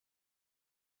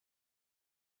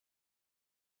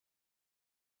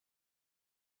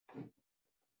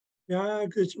Ja,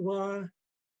 Kuchwa.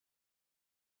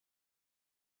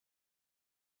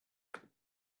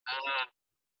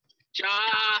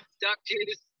 Ja, duck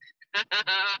juice.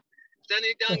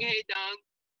 Sunny dung, hey dung.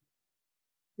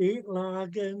 Eat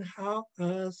lagen, how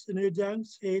sinudang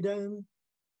sedan.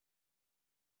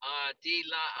 Di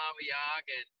la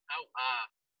aviagen. Oh,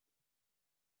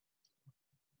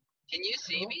 can you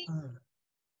see me?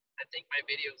 I think my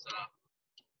video's off.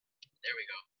 There we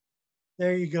go.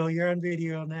 There you go. You're on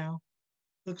video now.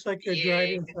 Looks like you're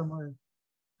driving somewhere.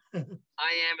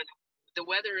 I am. And the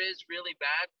weather is really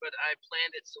bad, but I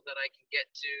planned it so that I can get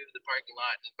to the parking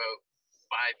lot in about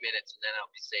 5 minutes, and then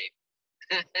I'll be safe.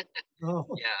 Oh.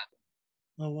 Yeah.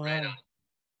 Oh, wow. Right on.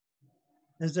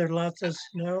 Is there lots of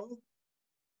snow?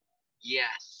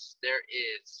 Yes, there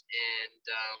is. And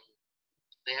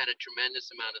they had a tremendous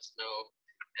amount of snow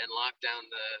and locked down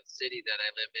the city that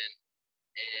I live in.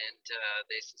 And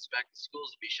they suspect the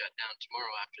schools will be shut down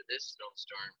tomorrow after this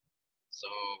snowstorm. So,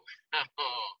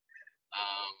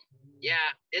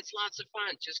 yeah, it's lots of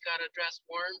fun. Just got to dress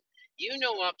warm. You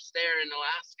know, up there in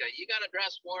Alaska, you got to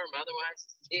dress warm.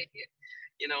 Otherwise,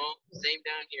 you know, same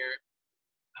down here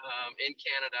in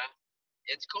Canada.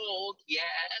 It's cold,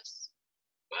 yes,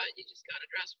 but you just got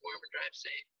to dress warm and drive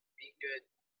safe. Be good.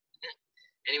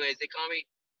 Anyways, they call me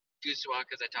Guswa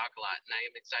because I talk a lot, and I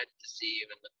am excited to see you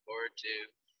and look forward to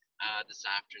this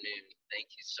afternoon.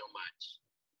 Thank you so much.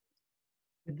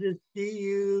 Good to see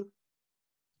you.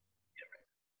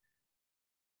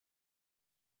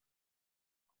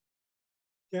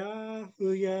 Ja,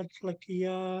 huya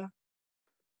tlakia.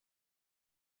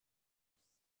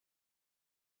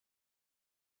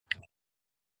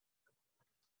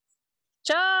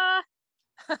 Ja.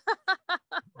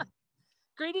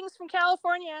 Greetings from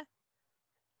California.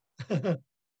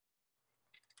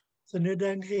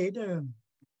 Sinudang sedan.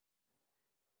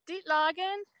 Diet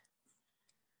lagen.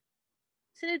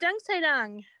 Sinudang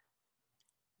sedang.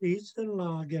 Decent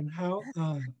lagen, how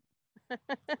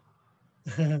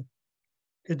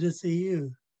Good to see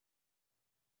you.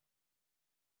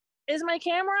 Is my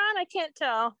camera on? I can't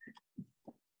tell.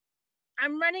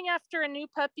 I'm running after a new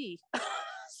puppy.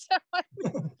 So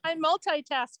I'm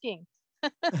multitasking.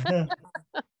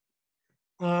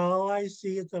 All I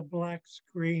see is a black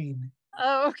screen.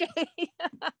 Oh, okay.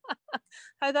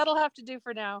 That'll have to do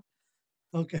for now.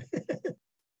 Okay.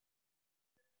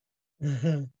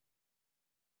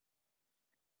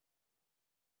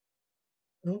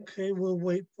 Okay, we'll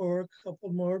wait for a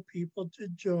couple more people to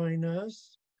join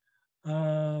us.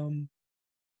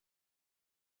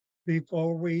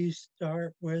 Before we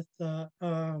start with, you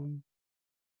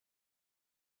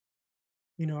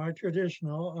know, our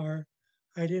traditional, our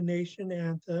Haida Nation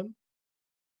anthem.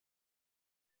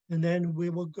 And then we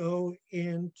will go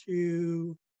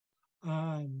into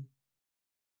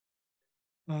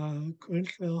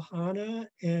Quinchville Hana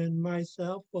and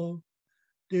myself will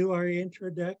do our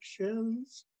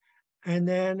introductions. And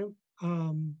then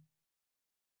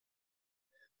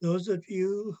those of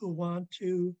you who want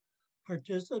to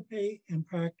participate and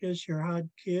practice your Xaad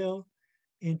Kil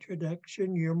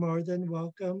introduction, you're more than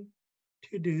welcome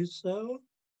to do so.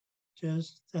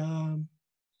 Just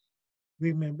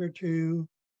remember to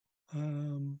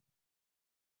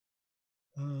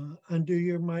undo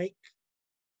your mic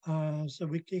so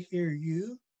we can hear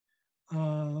you.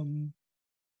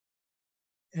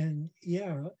 And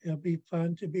yeah, it'll be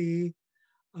fun to be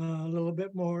a little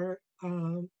bit more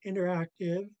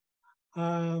interactive.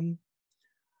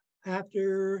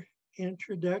 After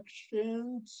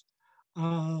introductions,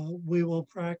 we will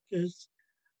practice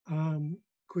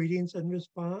greetings and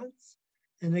response.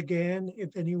 And again,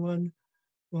 if anyone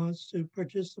wants to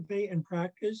participate and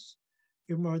practice,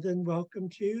 you're more than welcome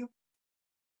to.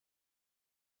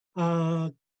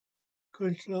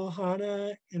 Kunshlo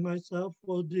Hana and myself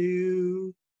will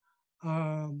do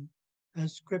a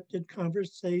scripted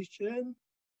conversation,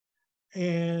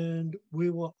 and we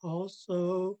will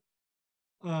also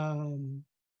go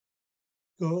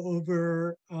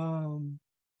over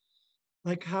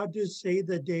like how to say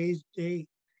the day's date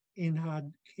in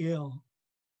Xaad Kil,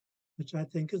 which I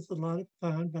think is a lot of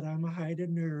fun, but I'm a Haida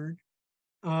nerd.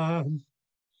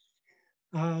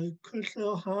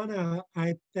 Kunshlo Hana,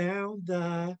 I found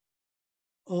the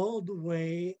old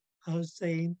way of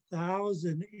saying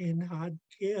 1,000 in Xaad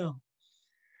Kil.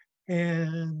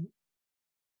 And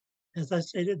as I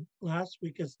stated last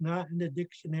week, it's not in the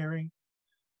dictionary,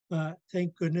 but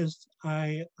thank goodness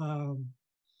I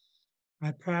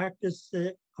practiced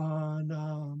it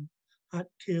on Xaad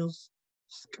Kil's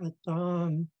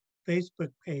Skatong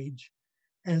Facebook page.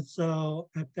 And so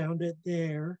I found it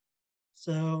there.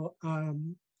 So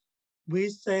we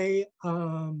say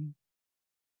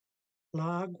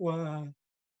Lagwa,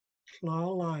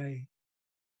 Tlalai,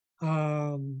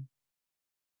 um,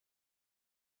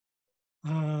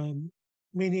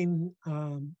 meaning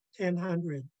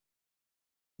 1000,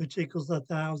 which equals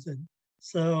 1,000.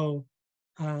 So,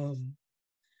 um,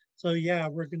 so yeah,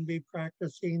 we're going to be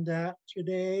practicing that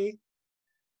today.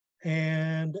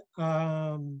 And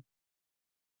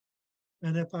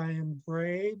if I am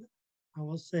brave, I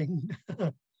will sing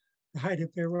the Haida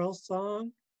Farewell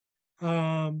song.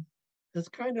 It's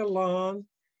kind of long,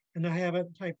 and I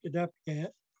haven't typed it up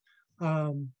yet,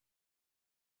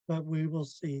 but we will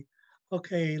see.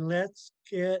 Okay, let's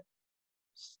get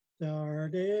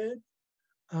started.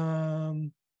 I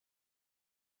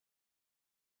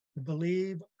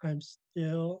believe I'm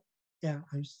still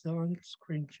on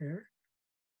screen share.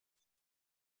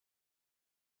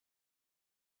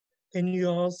 Can you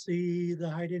all see the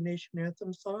Haida Nation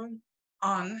Anthem song?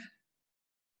 On.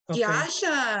 Okay.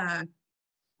 Yasha.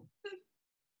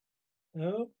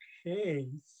 Okay,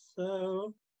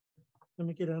 so let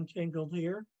me get untangled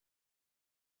here.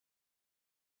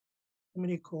 How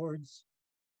many chords?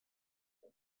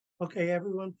 Okay,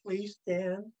 everyone, please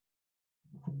stand.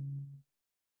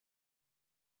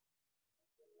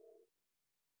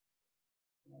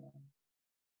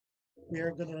 We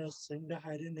are going to sing the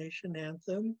Haida Nation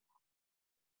Anthem.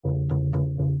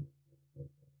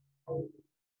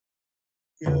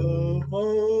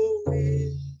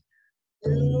 Yo-ho-wee,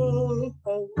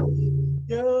 yo-ho-wee,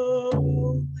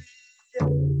 yo-ho-wee,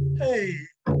 hey,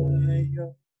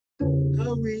 hi-yo,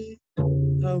 ho-wee,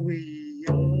 ho-wee,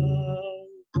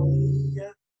 yo-ho-wee,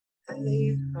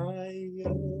 hey,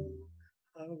 hi-yo,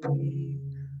 ho-wee,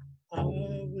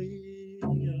 ho-wee,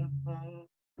 ho-wee,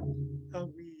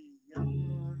 ho-wee,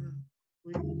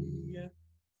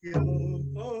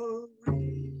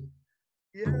 yo-ho-wee.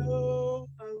 Yo,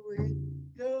 we,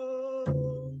 yo,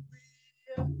 we,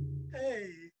 hey,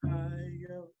 hi,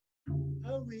 yo,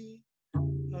 we,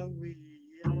 we,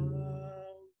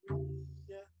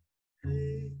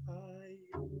 hey, hi,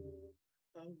 yo,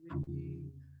 we,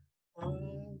 we,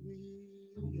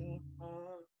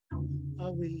 yo,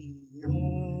 we, yo,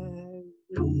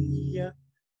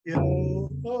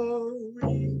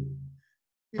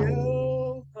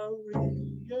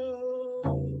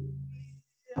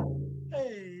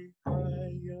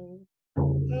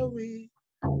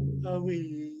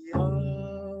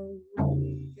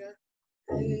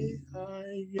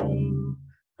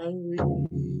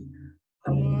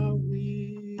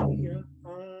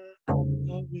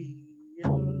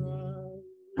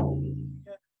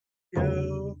 yo, hey,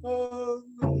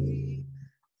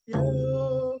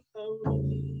 hi,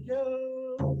 yo,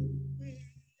 we,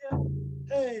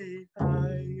 hey,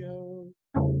 hi, yo,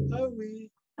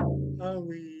 we, yo,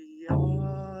 we, yo,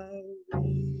 we, hey, hi, yo,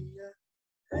 we,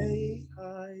 hey,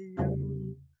 hi, yo,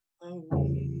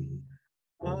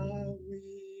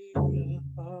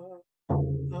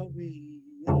 we,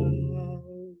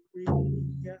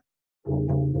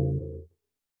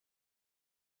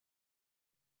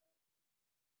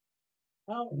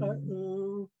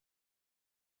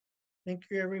 Thank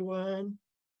you, everyone.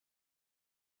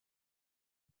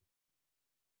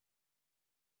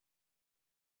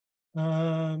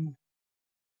 And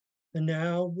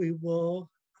now we will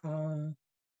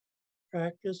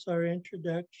practice our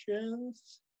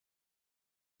introductions.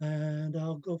 And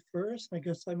I'll go first. I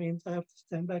guess that means I have to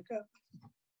stand back up.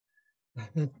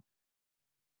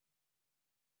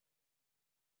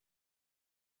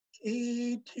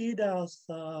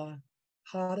 Itidasa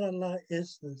harala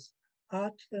isis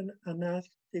aten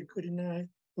anasti kudinai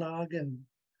lagen.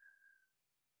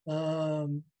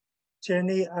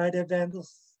 Jenny Ida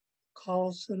Vandals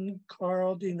Carlson,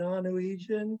 Carl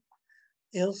Dinanuijan,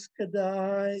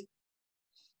 Ilskadai,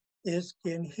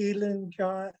 Iskin Heelan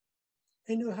Jai,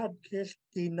 Inuhad Kish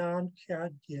Dinan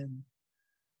Kadgin,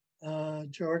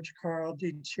 George Carl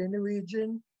D.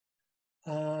 Chinuijan,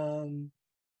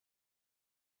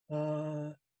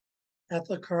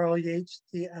 Ethel Carl Yates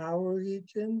the Our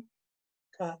Region,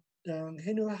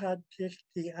 Hinuhad Kish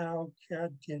the Our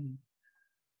Kadgin,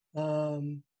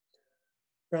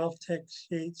 Ralph Tex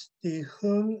Yates the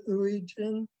Hung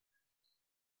Region,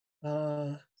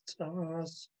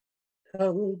 Stars,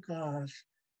 oh gosh,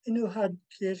 Hinuhad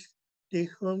Kish the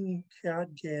Hung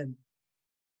Kadgin,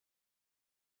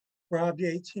 Rob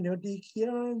Yates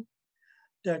Dikian,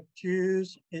 Dak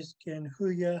Jews Iskin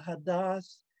Huya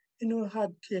Hadas,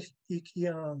 Inuhad Kish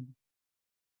Dikian.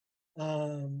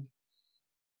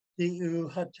 The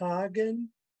Uhatagan,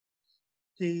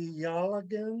 the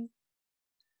Yalagan,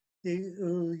 the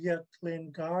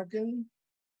Uyaklingagan,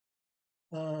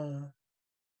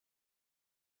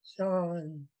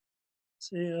 Sean,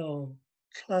 Sil,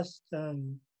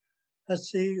 custom,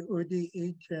 Hasi Udi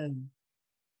Ichen,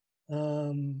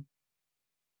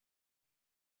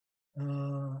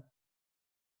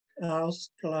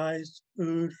 Ausgleich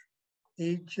Ur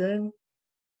Ichen,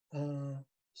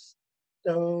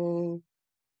 Sto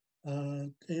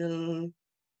Til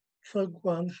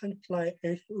Trugwan Huntlei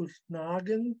Eich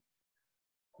Usnagen,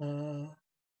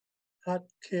 Xaad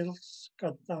Kil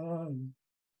Skatan,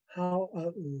 How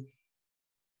U.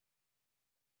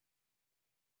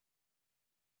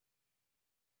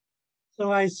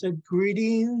 So I said,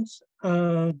 greetings,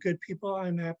 good people.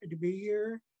 I'm happy to be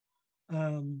here.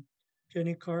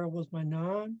 Jenny Carl was my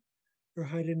non. Her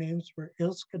Haida names were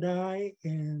Ilskadai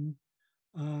and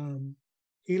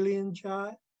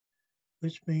Elianjot,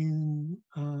 which mean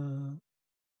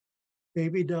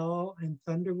baby doll and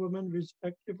Thunder Woman,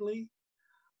 respectively.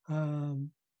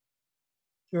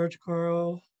 George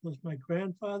Carl was my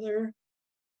grandfather.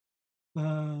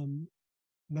 My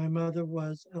mother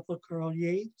was Ethel Carl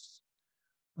Yates.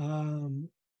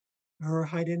 Her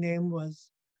Haida name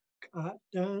was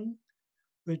Katdun,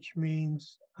 which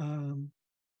means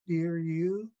dear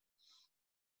you.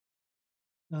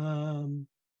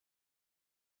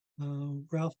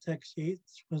 Ralph Tex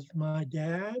Yates was my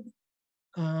dad.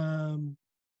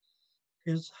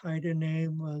 His Haida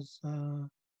name was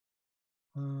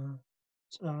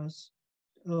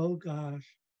oh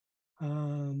gosh,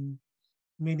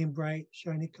 meaning bright,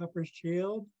 shiny copper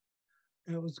shield.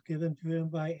 That was given to him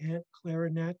by Aunt Clara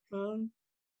Natcon.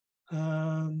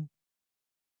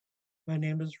 My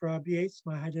name is Rob Yates.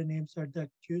 My Haida names are Duck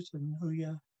Juice and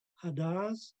Huya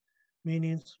Hadas,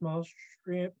 meaning small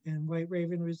shrimp and white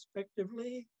raven,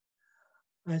 respectively.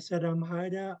 I said, I'm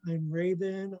Haida, I'm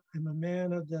Raven, I'm a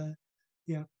man of the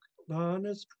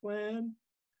Yaklanis clan.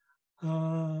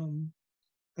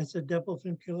 I said,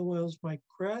 Devilfin Kilauea is my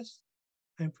crest.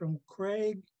 I'm from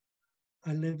Craig.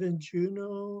 I live in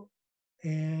Juneau,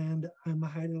 and I'm a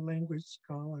Haida language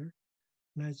scholar.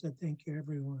 And I said, thank you,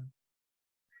 everyone.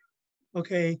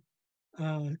 Okay,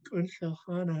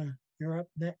 Kunshahana, you're up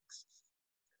next.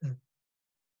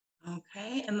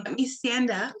 Okay, and let me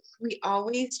stand up. We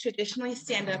always traditionally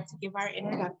stand up to give our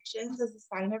introductions as a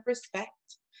sign of respect.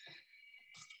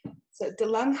 So,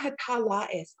 Delang Hatala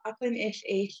is Apan Ish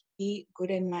Ish Di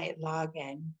Guden Might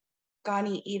Lagen.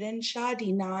 Gani Eden Shah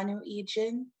Di Nanu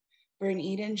Ejin. Bern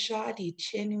Eden Shah Di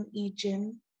Chinu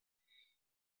Ejin.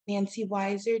 Nancy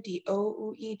Weiser Di O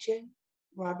U Ejin.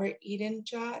 Robert Eden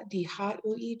Shah Di Hat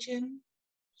U Ejin.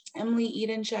 Emily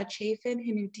Eden Shah Chafin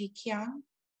Hinu Di Kiang.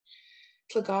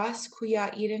 Tlagas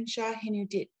Kuya Eden Shah Hinu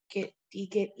Di Get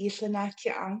Islana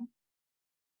Kiang.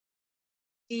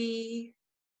 Di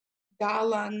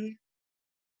Dalang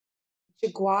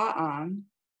Jaguaan,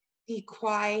 Di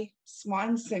Kwai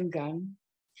Swansingum,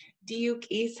 Diuk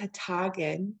Is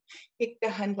Hatagen, Hik the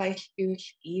Hundlei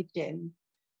Ush Eden,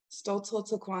 Stolzel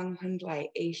to Kwang Hundlei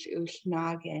Ish Ush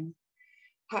Nagen,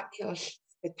 Hatkil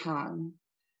Spitang,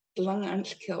 Lung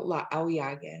Unchkil La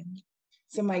Auyagen.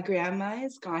 So my grandma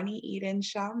is Gani Eden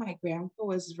Shah, my grandpa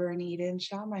was Vern Eden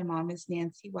Shah, my mom is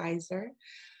Nancy Weiser,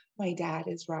 my dad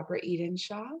is Robert Eden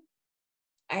Shah.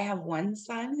 I have one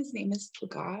son, his name is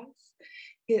Tlagas.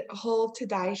 Hol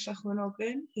Tadai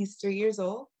Shahunogun, he's 3 years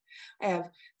old. I have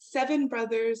 7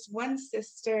 brothers, 1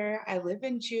 sister. I live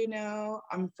in Juneau.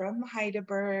 I'm from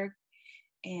Heidelberg,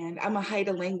 and I'm a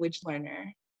Haida language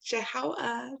learner.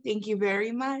 Shahawa, thank you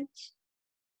very much.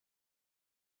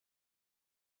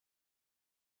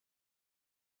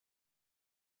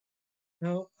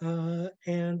 No,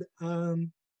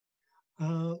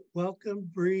 welcome,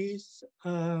 Breeze.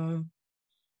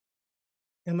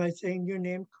 Am I saying your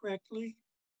name correctly?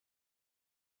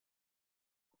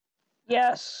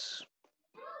 Yes.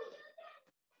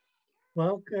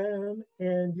 Welcome,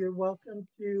 and you're welcome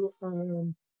to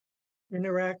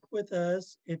interact with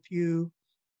us. If you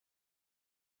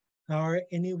or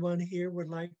anyone here would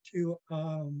like to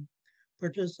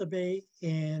participate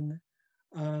in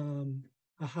a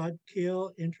Xaad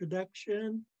Kil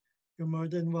introduction, you're more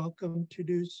than welcome to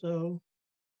do so.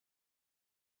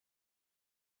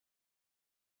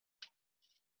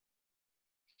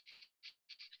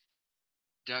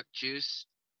 Duck Juice,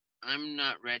 I'm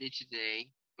not ready today,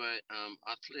 but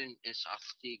Atlin is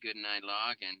Asti good night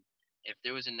log, and if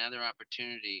there was another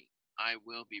opportunity, I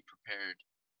will be prepared.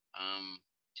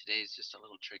 Today's just a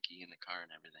little tricky in the car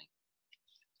and everything.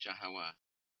 Jahawa.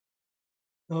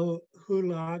 So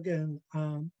Hulag and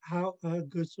how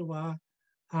Gusawa.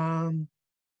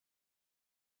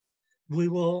 We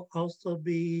will also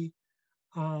be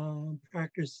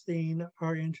practicing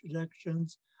our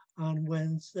introductions on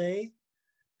Wednesday.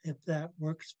 If that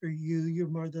works for you, you're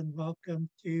more than welcome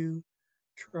to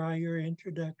try your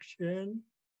introduction.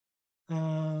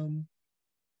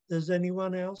 Does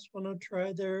anyone else want to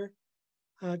try their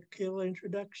Xaad Kil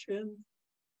introduction?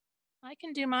 I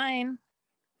can do mine.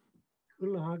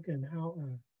 Kulagan, how?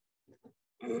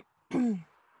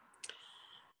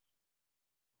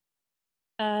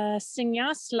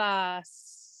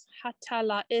 Sinyaslas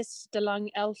hatala is dalang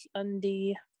elf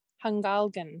undi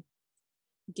hangalgan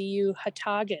diu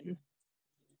hatagan.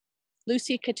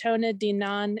 Lucy Katona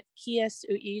dinan kies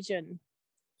uijan.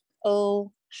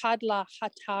 O hadla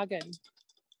hatagan.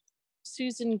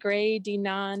 Susan Gray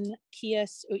dinan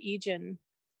kies uijan.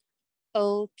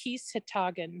 O kis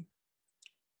hatagan.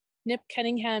 Nip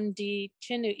Cunningham di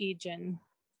chinu ijan.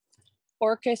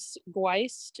 Orcus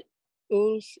Gweist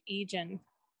ulf ijan.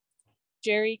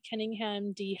 Jerry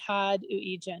Cunningham di had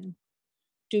uijan.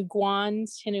 Du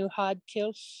Guans hinu had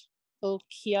kilf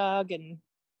ulkiagan.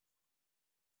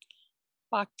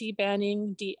 Bhakti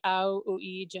Banning di au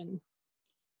uijan.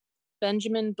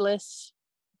 Benjamin Bliss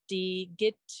di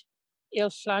git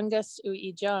ilflangas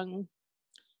uijang.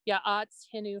 Yaats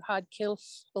hinu had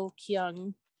kilf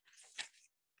ulkiang.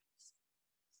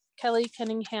 Kelly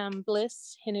Cunningham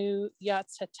Bliss hinu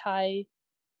yats hatai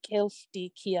kilf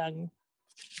di kiang.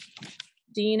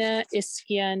 Dina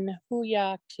iskian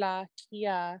huya kla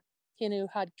kia hinu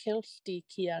had kilf di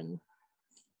kiang.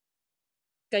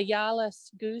 Gayalas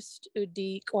gust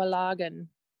udi kwalagan.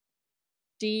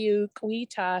 Diu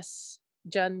kwitas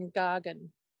jan gagan.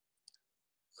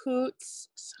 Hoots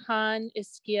han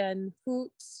iskian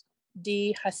hoots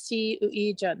di hasi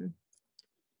uijan.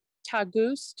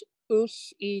 Tagust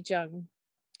ulf ijang.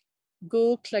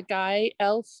 Gul klagai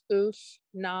elf ulf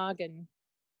nagan.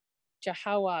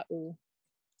 Jahawa u.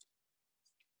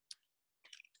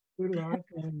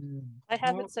 Kulagan. I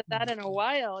haven't said that in a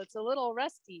while. It's a little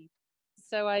rusty.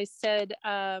 So I said,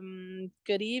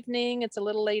 good evening. It's a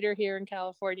little later here in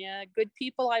California. Good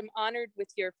people, I'm honored with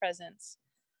your presence.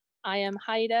 I am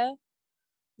Haida.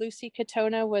 Lucy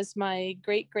Katona was my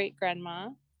great-great-grandma.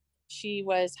 She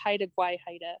was Haida Gwai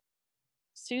Haida.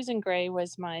 Susan Gray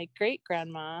was my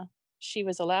great-grandma. She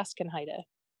was Alaskan Haida.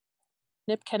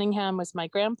 Nip Cunningham was my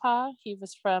grandpa. He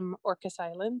was from Orcas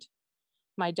Island.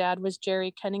 My dad was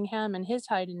Jerry Cunningham, and his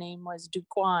Haida name was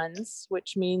Duquans,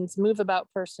 which means move about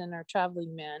person or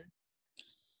traveling man.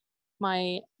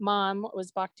 My mom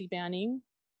was Bhakti Banning.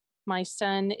 My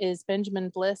son is Benjamin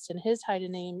Bliss, and his Haida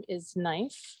name is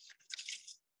Knife.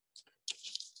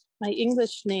 My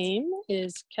English name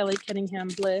is Kelly Cunningham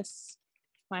Bliss.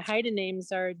 My Haida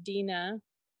names are Dina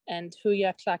and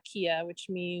Huya Klakia, which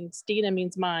means Dina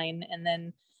means mine, and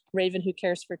then Raven who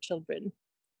cares for children.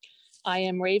 I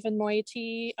am Raven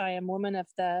Moiety. I am woman of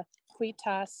the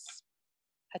Kwitas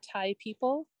Hatai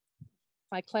people.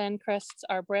 My clan crests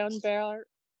are brown bear,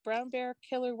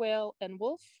 killer whale, and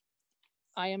wolf.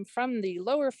 I am from the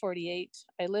lower 48.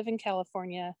 I live in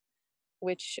California,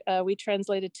 which we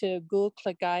translated to Gul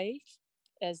Klagai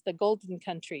as the Golden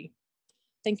Country.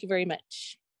 Thank you very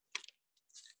much.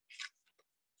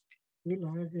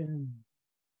 Kulagan.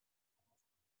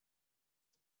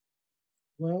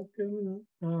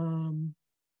 Welcome,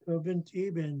 Tobin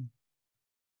Teben.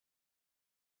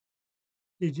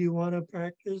 Did you want to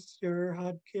practice your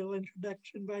Xaad Kil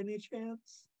introduction by any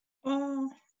chance?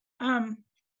 Well, I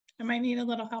might need a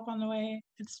little help on the way.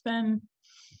 It's been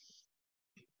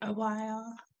a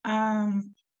while.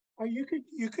 Or you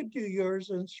could do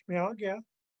yours in Shmiel, yeah.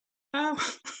 Oh,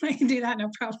 I can do that, no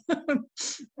problem.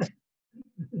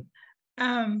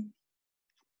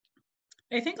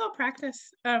 I think I'll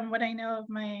practice what I know of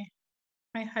my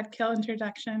Xaad Kil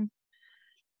introduction.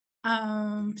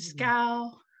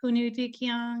 Skal, Hunu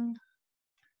Dikyang,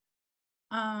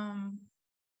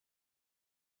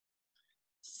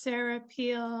 Sarah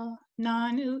Peel,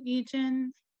 Non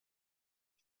Uijin,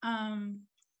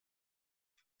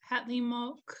 Hatley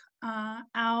Mok,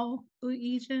 Ao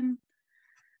Uijin.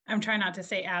 I'm trying not to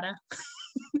say Ada.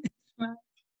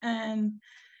 And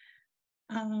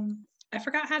I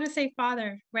forgot how to say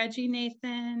father. Reggie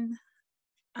Nathan.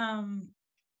 Hot.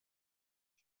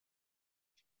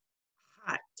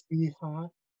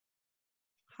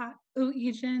 Hot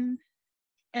Uijin.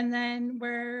 And then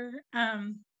we're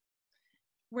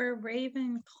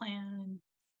Raven Clan.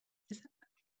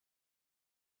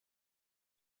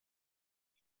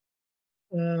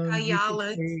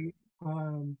 Ayala.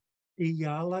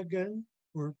 Iyalagan,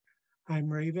 or I'm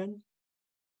Raven.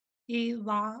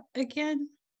 Ela again.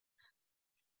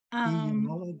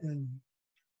 Iyalagan.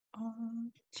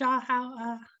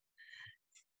 Jahawa.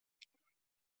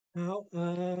 How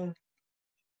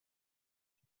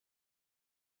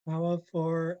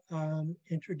for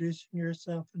introducing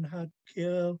yourself in Xaad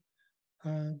Kil.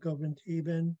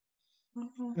 Govintiban.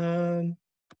 Mhm.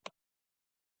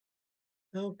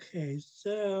 Okay,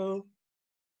 so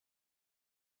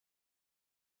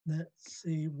let's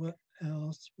see what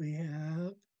else we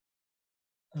have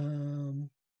in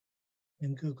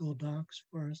Google Docs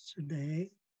for us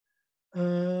today.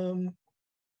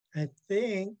 I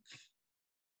think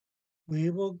we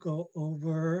will go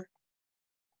over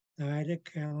the Ida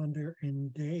calendar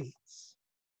and dates.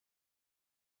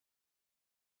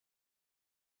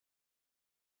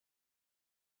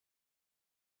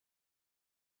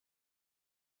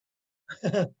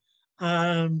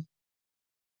 um,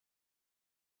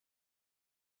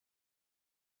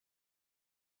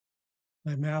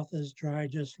 my mouth is dry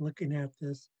just looking at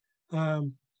this.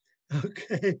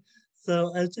 Okay,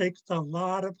 so it takes a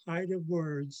lot of Haida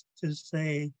words to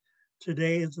say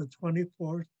today is the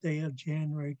 24th day of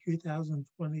January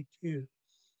 2022.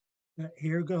 But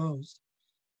here goes.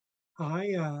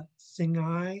 I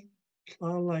singai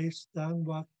klalai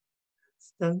stanwak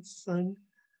stansan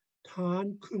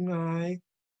tan kungai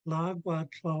lagwa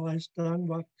klalai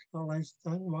stanwak klalai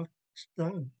stanwak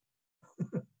stan.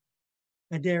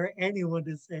 I dare anyone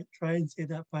to say, try and say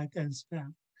that 5 times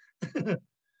fast.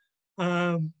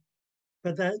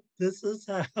 But this is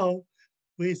how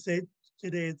we say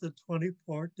today is the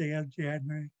 24th day of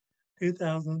January,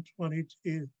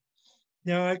 2022.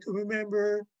 Now I can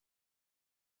remember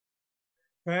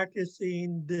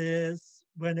practicing this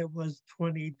when it was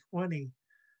 2020,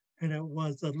 and it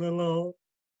was a little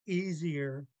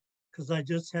easier because I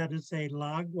just had to say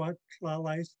lag wat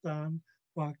klalai stung,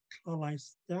 wat klalai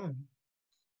stung.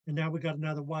 And now we got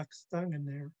another wak stung in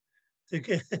there to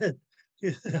get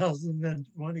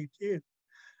 2022.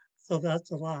 So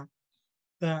that's a lot.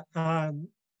 But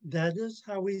that is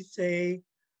how we say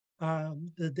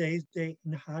the day's date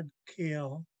in Xaad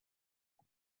Kil.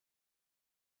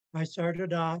 I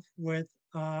started off with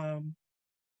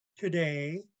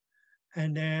today,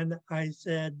 and then I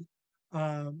said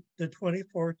the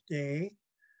 24th day,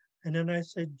 and then I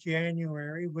said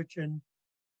January, which in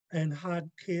Xaad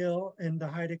Kil in the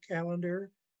Haida calendar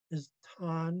is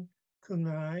Tan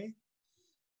Kungai.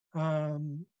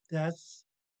 That's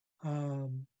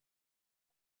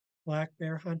black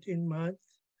bear hunting month.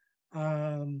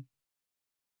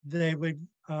 They would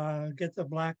get the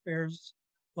black bears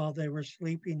while they were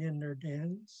sleeping in their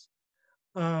dens.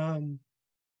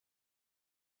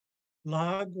 Lagwa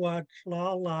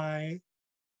Tlalai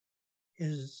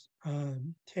is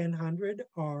 1,000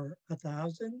 or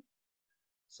 1,000.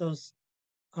 So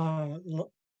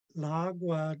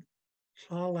Lagwa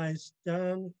Tlalai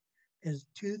Stun is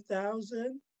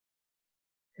 2,000.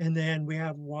 And then we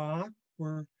have Wa,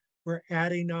 we're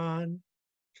adding on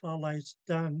Tlalai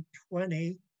Stun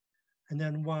 20, and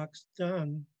then Wak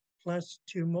Stun plus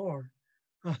 2 more.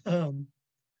 So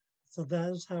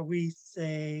that's how we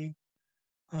say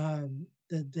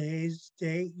the day's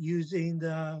date using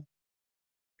the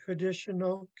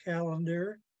traditional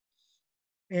calendar.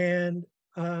 And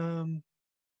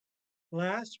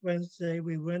last Wednesday,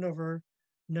 we went over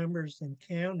numbers and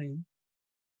counting.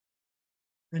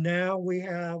 And now we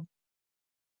have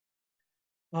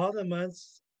all the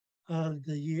months of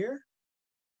the year.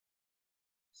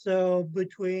 So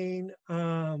between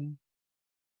the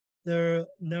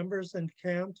numbers and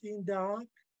counting doc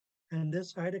and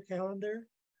this Haida calendar,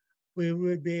 we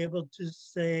would be able to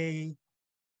say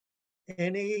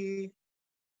any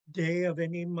day of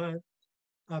any month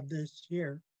of this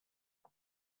year.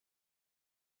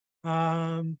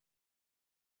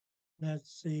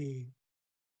 Let's see.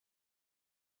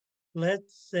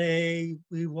 Let's say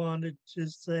we wanted to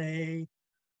say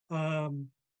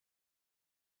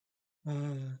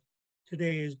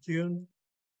today is June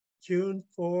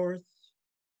 4th,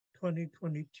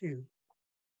 2022.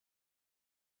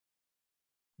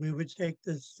 We would take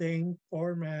the same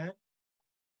format,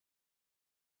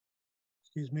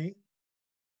 excuse me,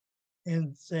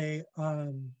 and say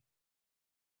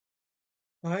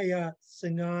Ayat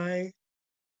Singai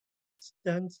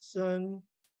Stenson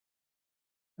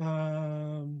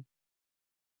Han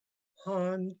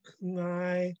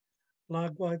Kungai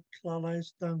Lagwat Klalai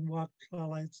Stung Wak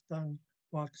Klalai Stung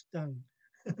Wak Stung.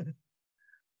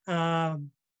 I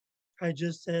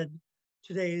just said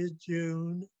today is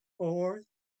June 4th,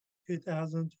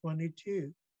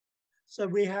 2022. So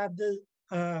we have the,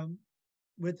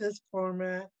 with this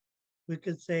format, we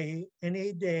could say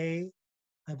any day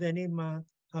of any month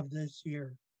of this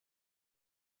year.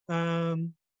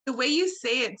 The way you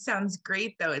say it sounds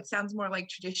great, though. It sounds more like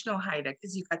traditional Haida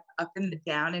because you got the up and the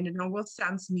down, and it almost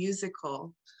sounds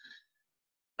musical.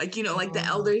 Like, like the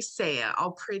elders say it,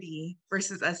 all pretty,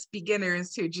 versus us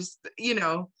beginners who just,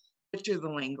 butcher the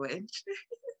language.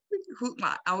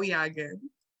 Hutma Awiyagan.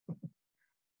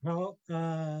 How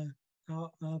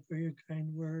for your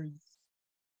kind words.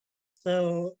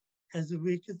 So as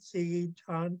we can see,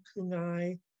 Tan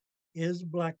Kunai is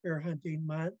black bear hunting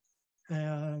month,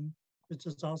 which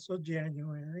is also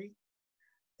January.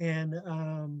 And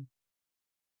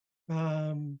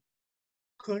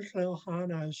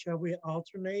Kunlil shall we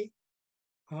alternate?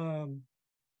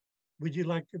 Would you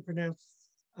like to pronounce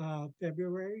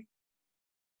February?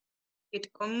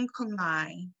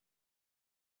 Kunai.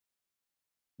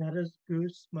 That is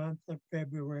goose month of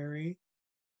February.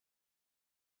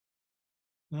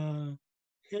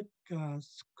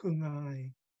 Hitgas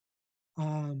Kunai.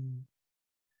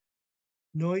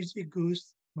 Noisy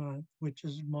goose month, which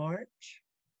is March.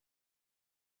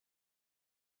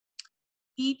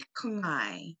 Eat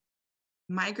Kunai.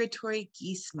 Migratory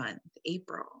geese month,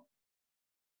 April.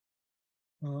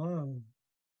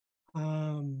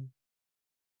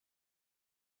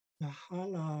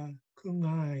 Nahala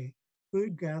Kunai,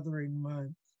 food gathering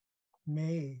month,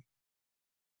 May.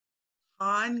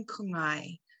 Han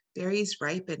Kunai, berries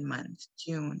ripen month,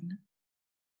 June.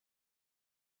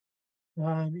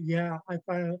 Yeah, I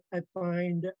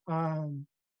find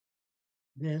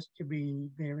this to be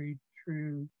very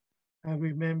true. I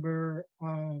remember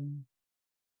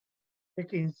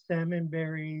picking salmon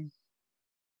berries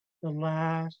the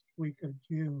last week of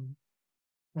June.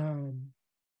 So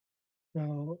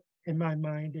in my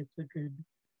mind, it's a good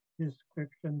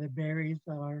description. The berries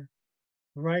are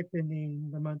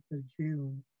ripening the month of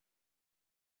June.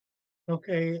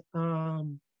 Okay,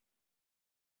 on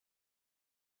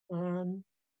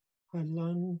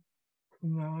Halan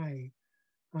Kunai,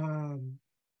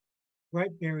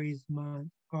 ripe berries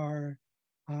month are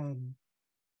the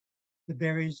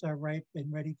berries are ripe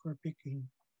and ready for picking.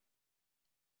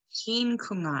 Shin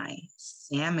Kunai,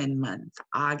 salmon month,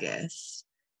 August.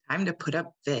 Time to put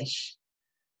up fish.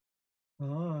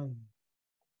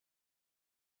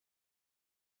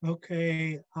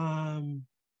 Okay,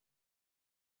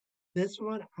 this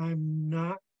one I'm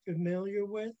not familiar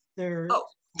with. There's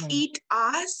Eat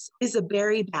Us is a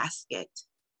berry basket.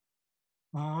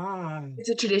 It's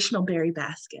a traditional berry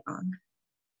basket on.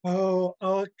 Oh,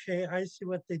 okay. I see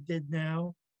what they did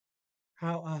now.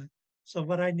 How so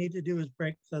what I need to do is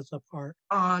break this apart.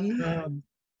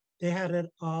 They had it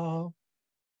all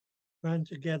run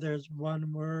together as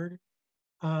one word.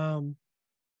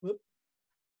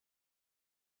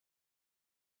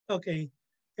 Okay,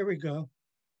 here we go.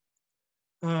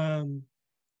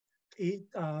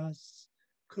 Itas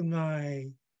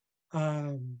Kunai,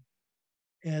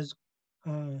 as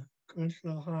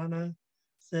Kunshlohana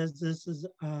says, this is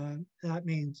that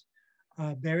means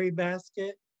berry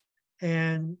basket.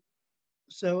 And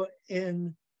so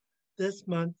in this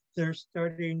month, they're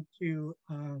starting to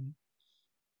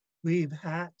weave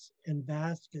hats and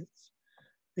baskets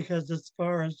because as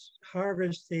far as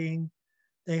harvesting,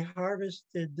 they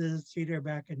harvested the cedar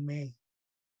back in May.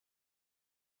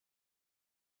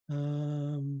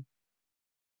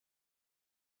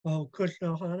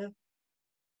 Kushnohana?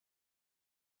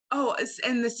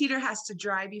 And the cedar has to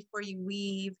dry before you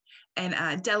weave.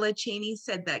 And Della Cheney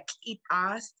said that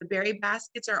kitas, the berry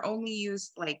baskets, are only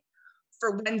used like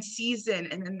for one season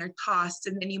and then they're tossed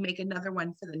and then you make another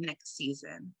one for the next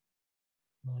season.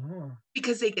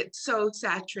 Because they get so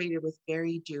saturated with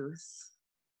berry juice.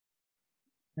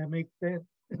 That makes sense.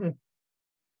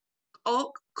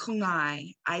 Ok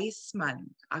Kunai, ice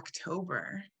month,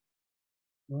 October.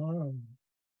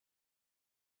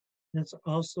 It's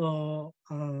also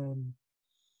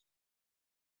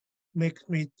makes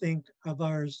me think of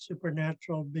our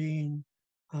supernatural being,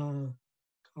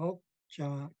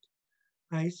 Xaad,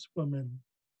 Ice Woman.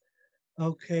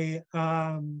 Okay,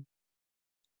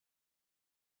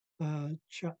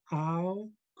 Cha'ao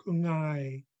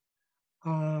Kunai.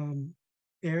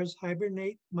 Bears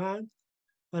hibernate month,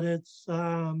 but it's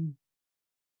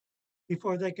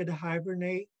before they could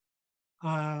hibernate,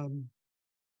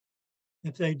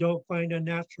 if they don't find a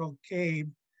natural cave,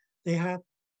 they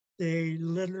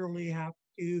literally have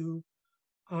to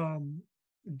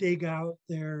dig out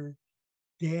their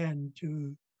den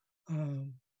to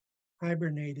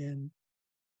hibernate in.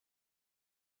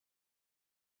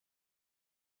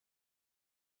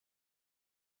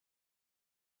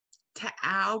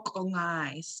 Ta'ao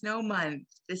Kongai, snow month,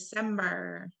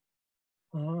 December.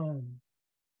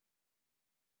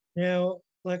 Now,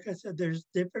 like I said, there's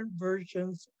different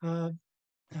versions of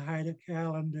the Haida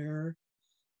calendar.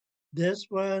 This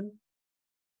one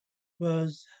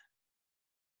was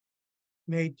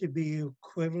made to be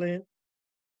equivalent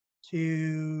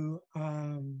to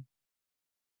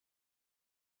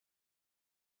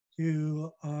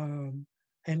to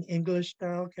an English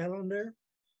style calendar.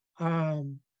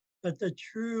 But the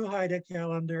true Haida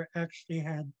calendar actually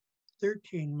had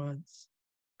 13 months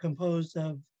composed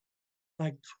of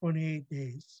like 28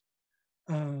 days.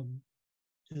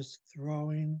 Just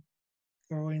throwing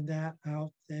that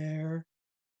out there.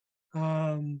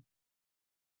 And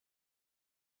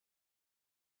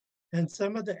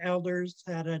some of the elders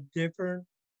had a different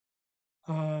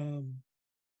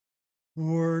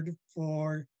word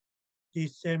for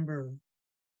December.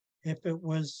 If it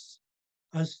was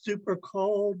a super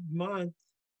cold month,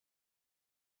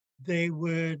 they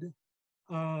would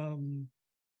call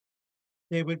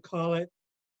it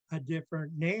a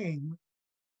different name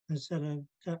instead of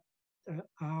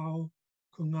Ao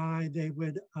Kungai. They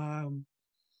would I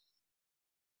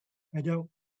don't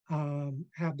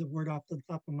have the word off the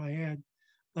top of my head,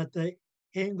 but the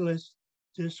English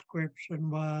description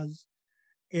was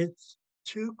it's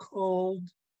too cold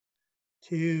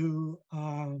to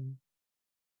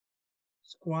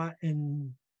squat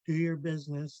and do your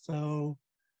business. So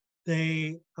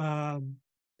they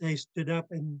stood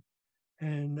up and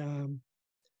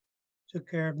took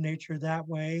care of nature that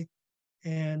way.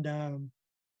 And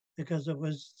because it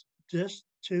was just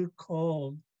too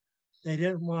cold, they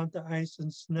didn't want the ice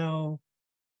and snow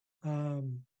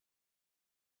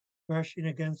brushing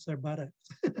against their buttocks.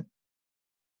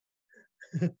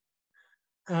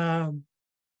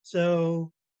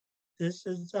 So this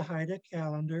is the Haida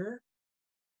calendar.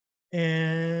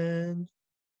 And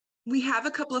we have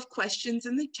a couple of questions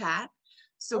in the chat.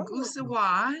 So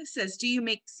Gusawa says, do you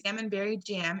make salmonberry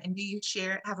jam and do you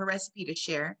have a recipe to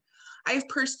share? I've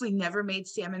personally never made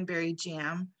salmonberry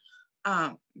jam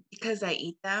because I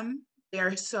eat them. They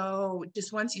are so,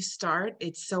 just once you start,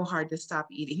 it's so hard to stop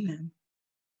eating them.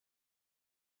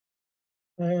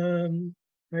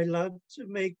 I love to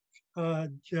make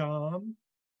jam.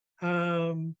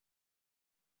 I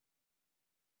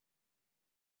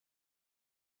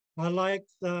like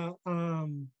the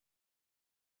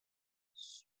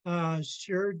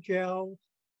sure gel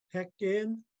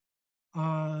pectin.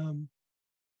 I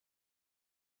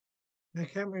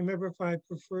can't remember if I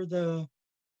prefer the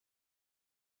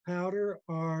powder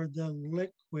or the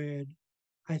liquid.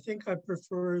 I think I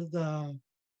prefer the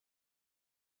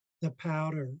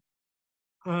powder.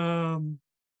 I'm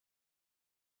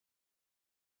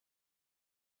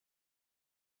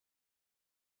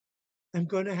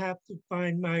going to have to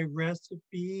find my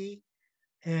recipe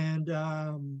and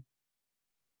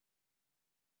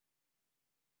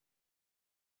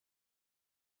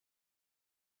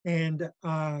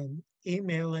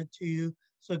email it to you.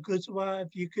 So Guzwa,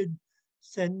 if you could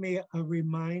send me a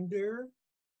reminder.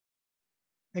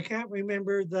 I can't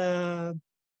remember the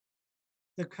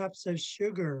cups of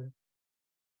sugar.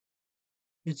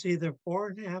 It's either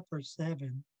 4.5 or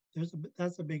 7.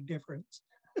 That's a big difference.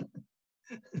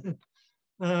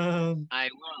 I will.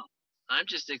 I'm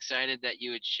just excited that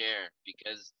you would share,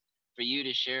 because for you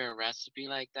to share a recipe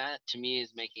like that, to me,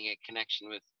 is making a connection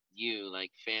with you,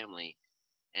 like family.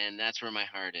 And that's where my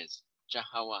heart is.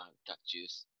 Jahawa duck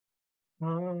juice.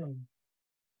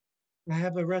 I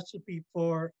have a recipe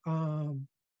for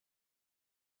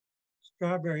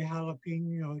strawberry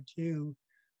jalapeno too,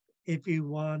 if you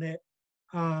want it.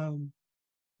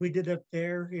 We did a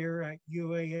fair here at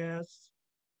UAS.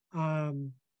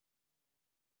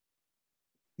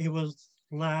 It was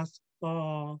last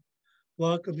fall,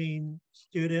 welcoming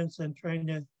students and trying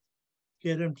to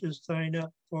get them to sign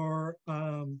up for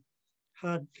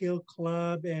Xaad Kil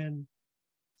Club and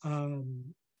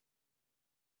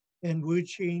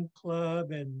Wuching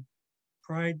Club and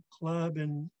Pride Club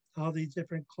and all these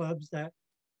different clubs that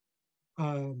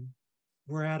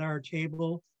were at our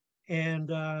table.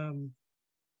 And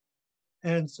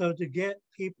so to get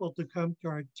people to come to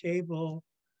our table,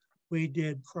 we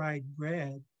did fried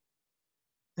bread.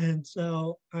 And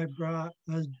so I brought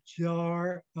a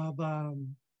jar of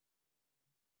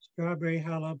strawberry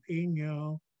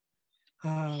jalapeno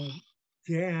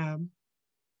jam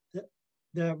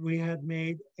that we had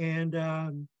made, and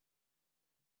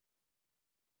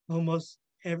almost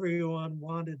everyone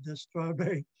wanted the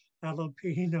strawberry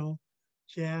jalapeno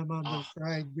jam on the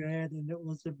fried bread, and it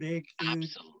was a big,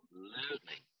 huge.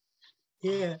 Absolutely.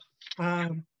 Yeah.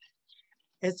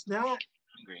 It's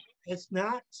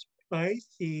not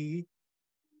spicy,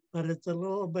 but it's a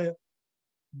little bit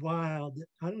wild.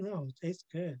 I don't know. It tastes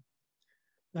good.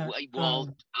 But,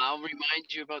 well, I'll remind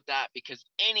you about that, because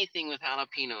anything with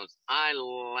jalapenos, I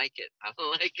like it. I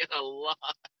like it a lot.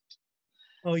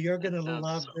 Oh, you're going to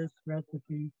love this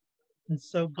recipe.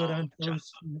 It's so good on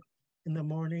toast in the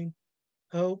morning.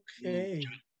 Okay.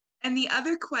 And the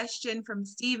other question from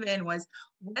Stephen was,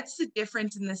 what's the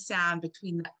difference in the sound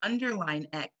between the underline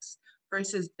X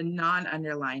versus the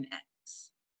non-underline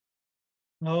X?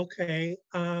 Okay.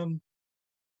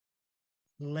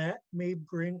 Let me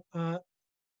bring up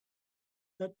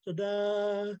a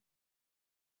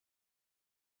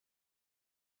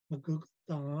Google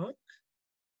Doc.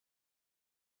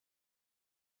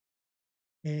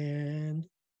 And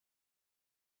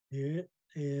it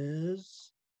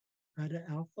is an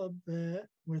alphabet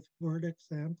with word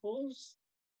examples.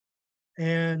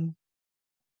 And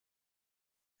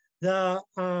the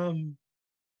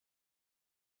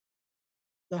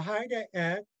Haida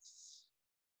X,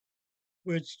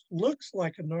 which looks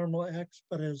like a normal X,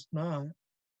 but is not.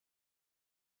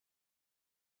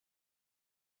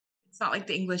 It's not like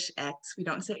the English X. We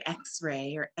don't say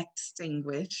X-ray or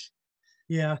extinguish.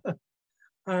 Yeah.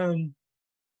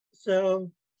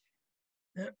 So,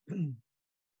 excuse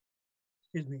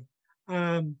me.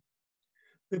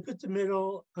 We put the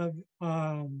middle of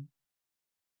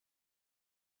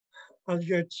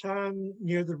your tongue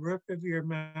near the roof of your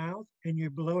mouth, and you're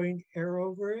blowing air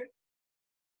over it.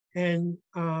 And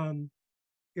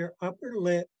your upper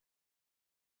lip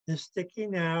is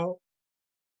sticking out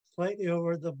slightly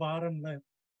over the bottom lip.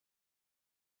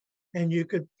 And you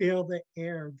could feel the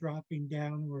air dropping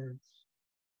downwards.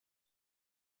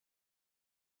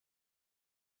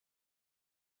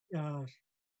 Gosh.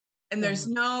 And there's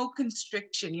no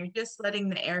constriction. You're just letting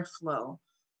the air flow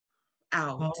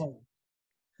out. Oh.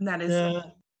 And that is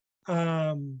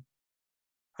the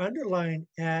underlying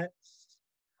X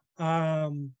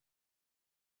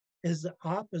is the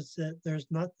opposite. There's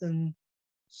nothing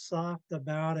soft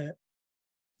about it.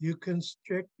 You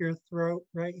constrict your throat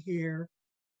right here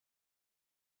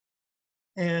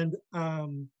and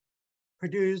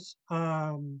produce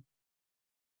a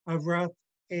rough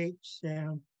H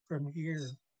sound from here.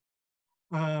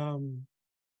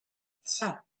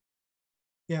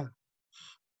 Yeah.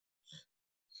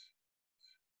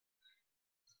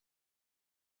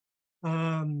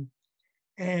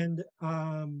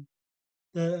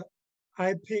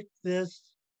 I picked this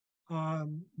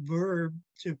verb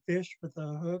to fish with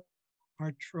a hook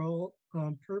or troll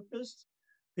on purpose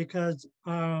because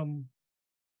Donnie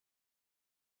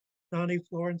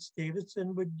Florence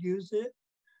Davidson would use it,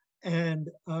 and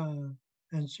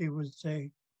she would say,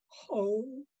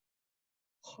 ho,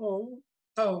 ho,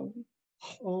 ho,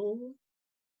 ho.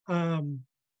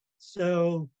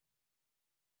 So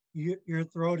your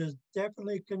throat is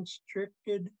definitely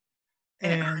constricted.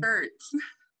 And it hurts.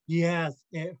 Yes,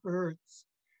 it hurts.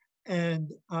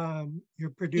 And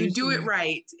you're producing you do it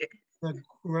right. The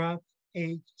gruff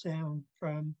H sound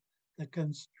from the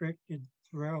constricted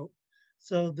throat.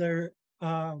 So the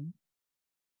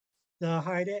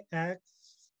Haida X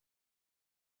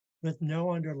with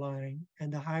no underline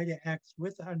and the Haida X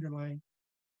with the underline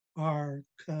are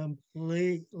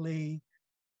completely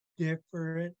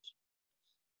different.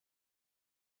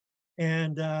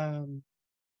 And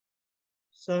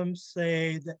some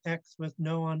say the X with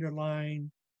no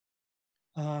underline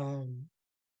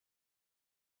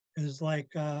is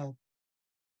like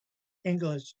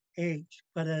English H,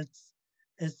 but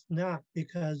it's not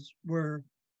because we're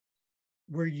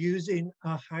using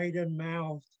a Haida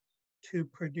mouth to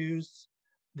produce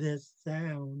this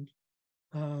sound.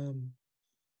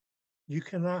 You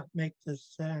cannot make this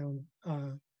sound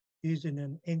using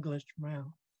an English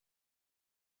mouth.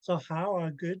 So how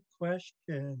a good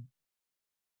question.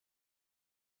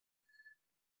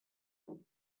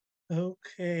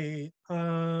 Okay.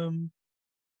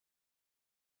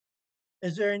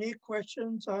 Is there any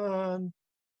questions on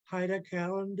Haida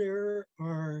calendar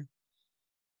or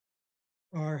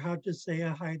how to say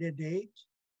a Haida date?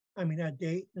 I mean, a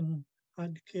date in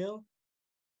Xaad Kil?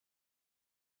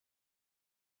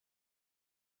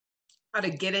 How to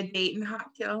get a date in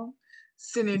Xaad Kil?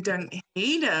 Sinudang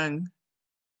Haydang.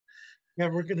 Yeah,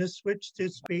 we're going to switch to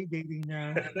speed dating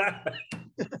now.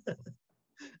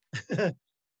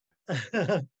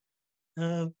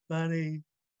 Funny.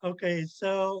 Okay,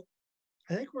 so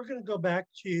I think we're going to go back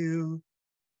to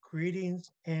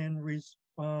greetings and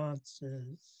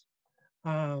responses.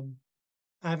 I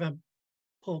haven't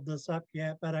pulled this up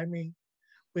yet, but I mean,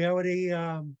 we already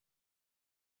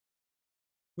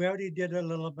did a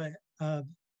little bit of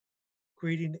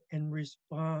greeting and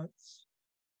response,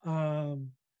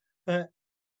 but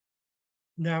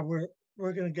now we're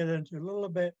going to get into a little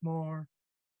bit more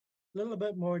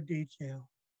detail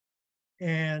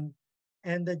and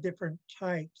the different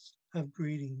types of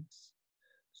greetings.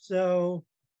 So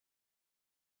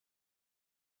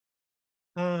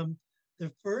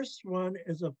the first one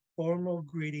is a formal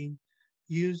greeting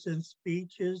used in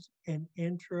speeches and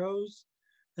intros.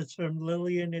 It's from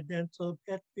Lillian Edenso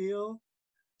Petfield.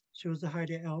 She was a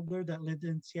Haida elder that lived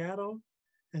in Seattle,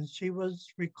 and she was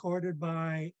recorded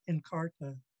by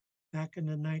Encarta back in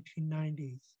the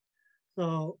 1990s.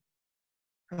 So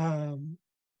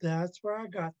that's where I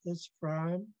got this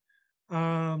from.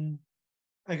 I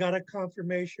got a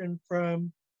confirmation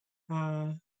from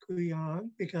Kuyang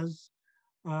because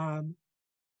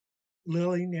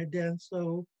Lily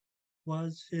Nadenso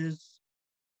was his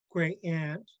great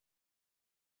aunt.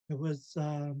 It was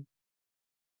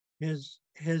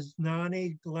his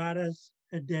nanny Gladys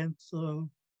Adenso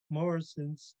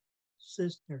Morrison's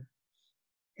sister.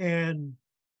 And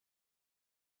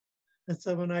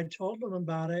so when I told him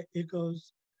about it, it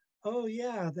goes, oh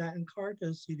yeah, that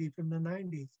Encarta CD from the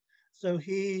 90s. So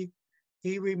he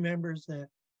remembers it.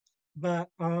 But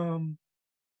I'm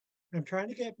trying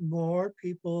to get more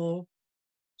people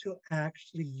to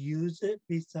actually use it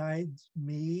besides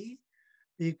me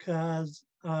because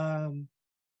So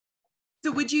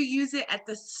would you use it at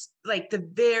the like the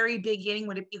very beginning?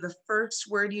 Would it be the first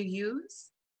word you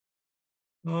use?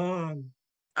 the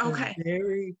Okay.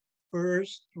 very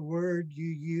first word you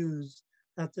use,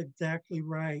 that's exactly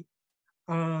right.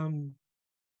 I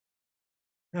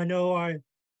know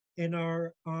in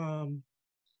our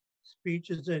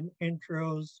speeches and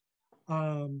intros,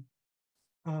 Hadala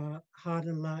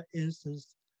is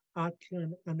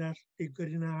Atkan Anashti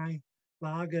Goodinai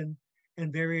Lagan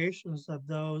and variations of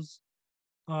those.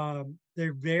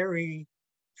 They're very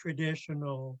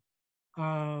traditional.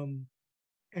 And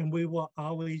we will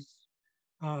always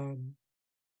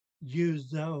use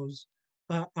those.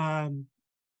 But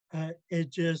it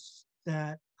just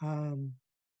that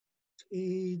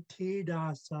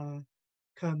Dasa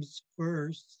comes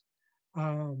first.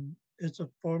 It's a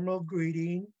formal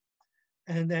greeting,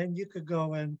 and then you could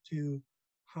go into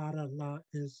Harala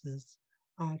is this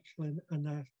Achlin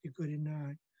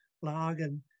Anashikurinai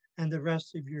Lagan and the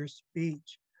rest of your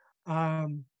speech.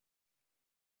 How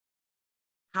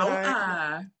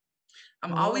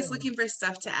I'm always looking for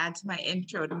stuff to add to my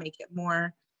intro to make it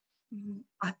more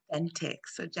authentic.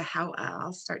 So Jahawa,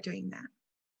 I'll start doing that.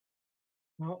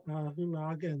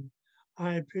 Hulagan.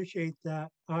 I appreciate that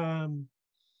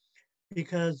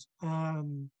because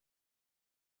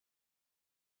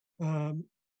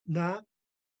not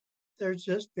there's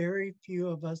just very few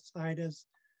of us Haidas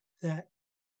that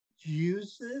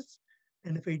use this,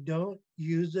 and if we don't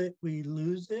use it, we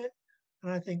lose it.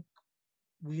 And I think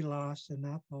we lost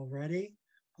enough already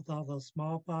with all the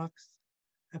smallpox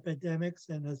epidemics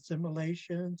and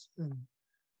assimilations and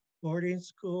boarding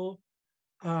school.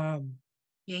 Yankan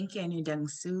udang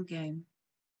sugan.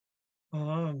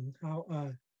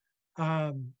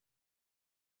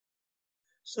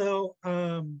 So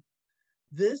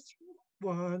this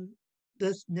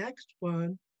next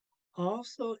one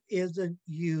also isn't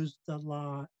used a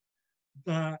lot,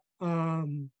 but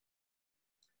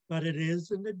it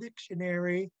is in the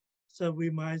dictionary, so we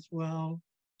might as well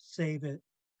save it.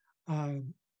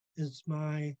 Is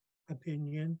my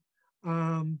opinion.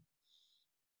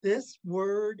 This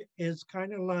word is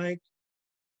kind of like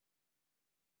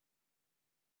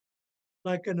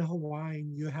in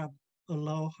Hawaiian, you have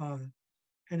aloha,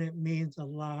 and it means a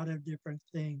lot of different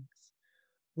things.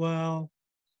 Well,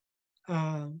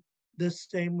 the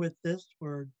same with this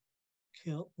word,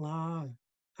 kiltla.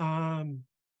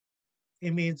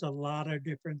 It means a lot of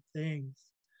different things.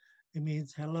 It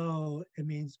means hello. It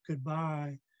means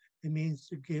goodbye. It means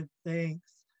to give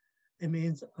thanks. It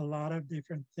means a lot of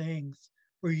different things.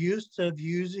 We're used to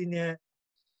using it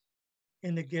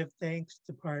in the give thanks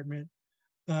department,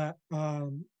 but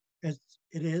it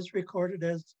is recorded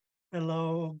as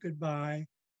hello, goodbye,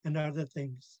 and other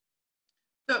things.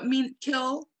 So it means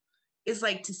kill is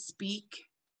like to speak,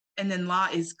 and then la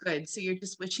is good. So you're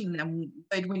just wishing them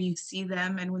good when you see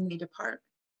them and when they depart.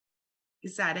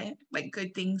 Is that it? Like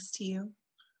good things to you?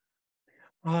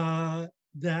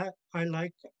 That I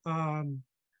like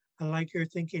your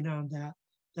thinking on that.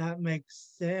 That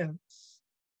makes sense.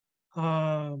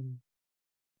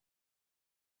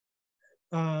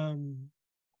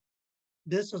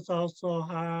 This is also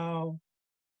how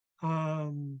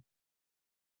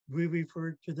we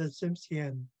refer to the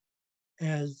Simpson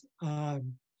as the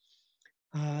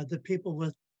people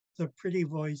with the pretty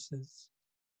voices.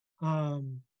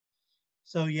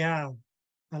 So yeah,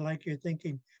 I like your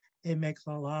thinking. It makes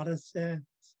a lot of sense,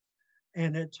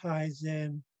 and it ties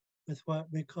in with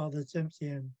what we call the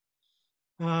Simpson.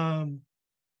 The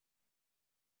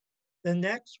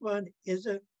next one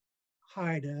isn't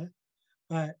Haida,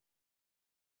 but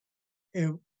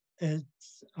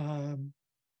it's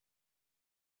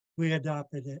we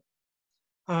adopted it.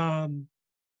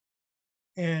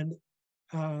 And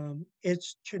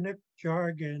it's Chinook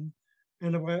jargon.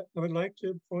 And I would like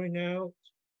to point out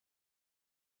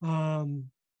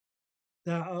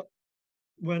that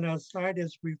when a site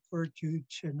is referred to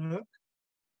Chinook,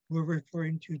 we're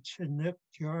referring to Chinook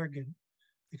jargon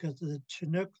because the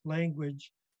Chinook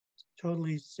language is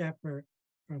totally separate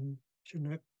from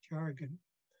Chinook jargon.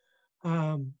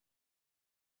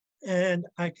 And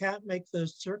I can't make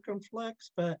those circumflex,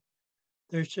 but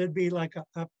there should be like a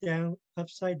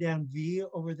upside down V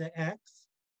over the X.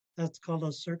 That's called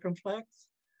a circumflex.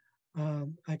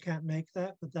 I can't make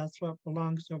that, but that's what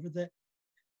belongs over the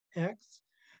X.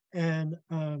 And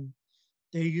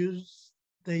they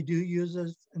do use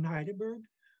this in Heidelberg,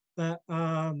 but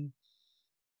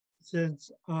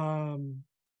since Xaad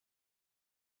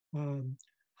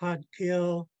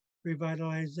Kil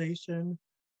revitalization,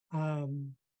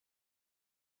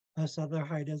 us other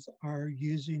Haidas are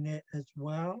using it as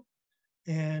well.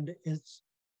 And it's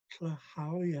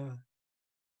Tlahauya,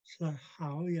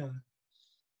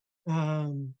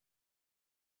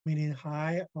 meaning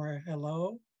hi or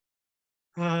hello.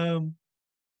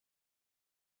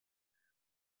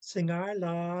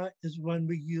 Singai is one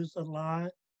we use a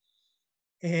lot.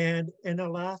 And in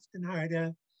Alaskan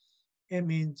Haida, it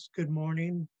means good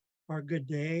morning or good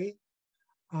day.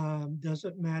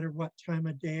 Doesn't matter what time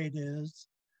of day it is.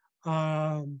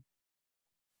 In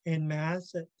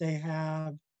Mass, they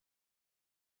have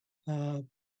a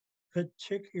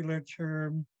particular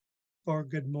term for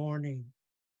good morning.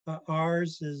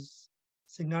 Ours is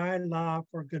Singai La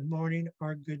for good morning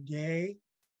or good day.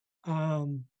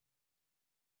 And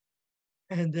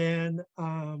then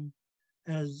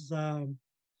as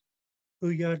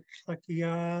Uyad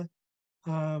Tlakia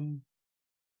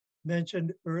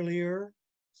mentioned earlier,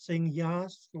 Sing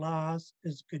Yas Las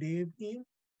is good evening.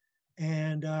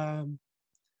 And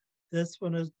this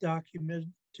one is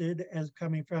documented as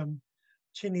coming from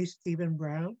Chinny Stephen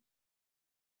Brown.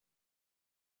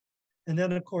 And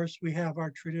then, of course, we have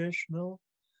our traditional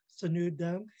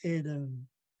Sanudam Hayden.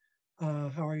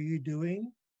 How are you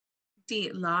doing? Die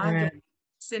Lage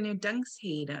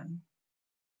Sinudungsheden.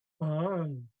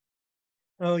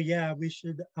 Oh yeah, we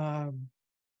should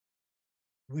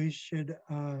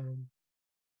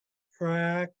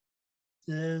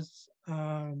practice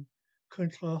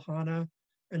Kuntlohana,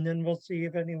 and then we'll see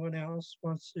if anyone else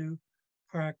wants to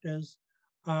practice.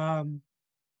 I'll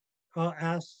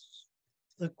ask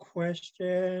the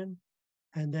question,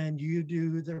 and then you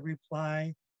do the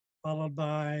reply, followed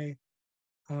by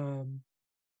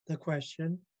the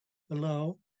question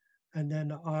below, and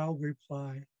then I'll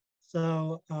reply.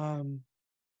 So,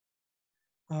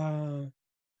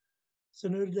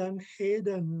 Sanudang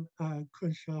Hayden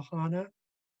Kunshalhana.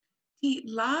 Die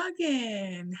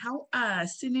Lagen. How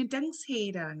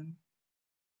Sinudungsheden.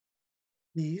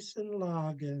 Diesen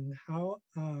Lagen. How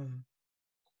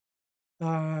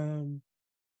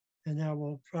and I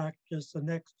will practice the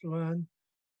next one.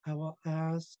 I will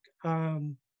ask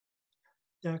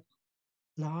Dak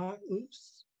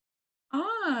Laus.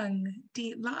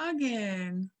 Die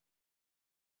Lagen.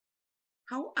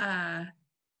 How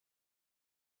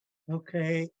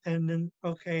Okay, and then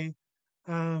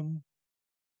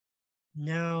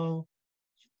now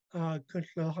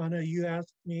Kunshalhana, you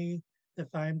asked me if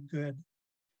I'm good.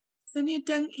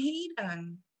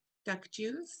 Sinudungsheden. Duck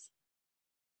juice.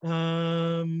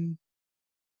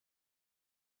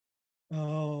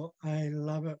 Oh, I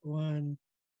love it when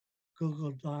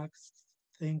Google Docs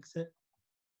thinks it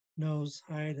knows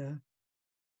Haida.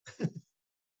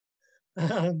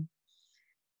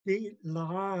 The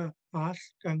La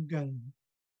Ashkangan.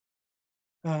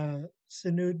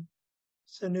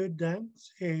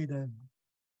 Sinudans Hayden.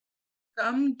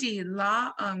 Die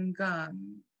La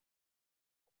Angan.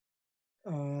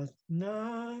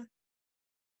 Nah.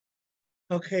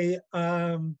 Okay,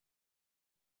 I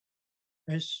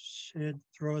should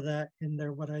throw that in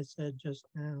there, what I said just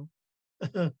now.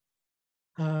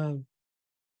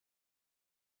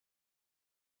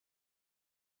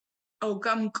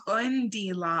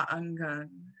 Die La Angan.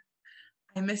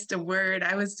 I missed a word.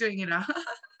 I was doing it out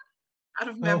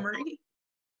of memory.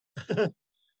 Oh.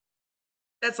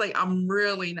 That's like, I'm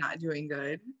really not doing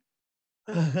good.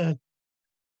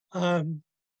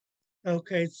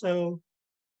 Okay, so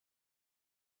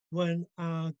when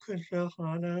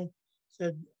Kunshalhana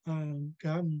said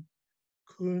Gam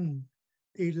Kun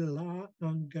Dila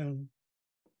Angam,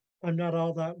 I'm not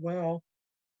all that well,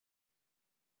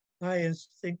 I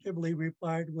instinctively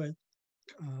replied with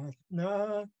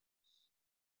na,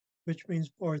 which means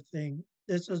poor thing.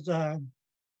 This is a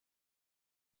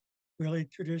really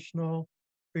traditional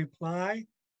reply,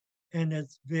 and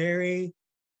it's very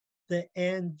the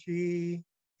NGAA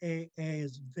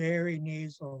is very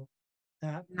nasal,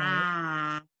 that part.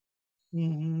 Nah.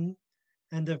 Mm-hmm.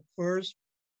 And the first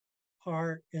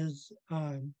part is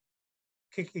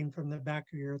kicking from the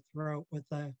back of your throat with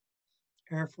the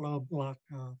airflow block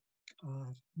off.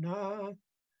 Nah,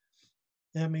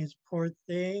 that means poor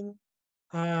thing.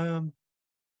 Um,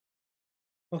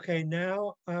 okay,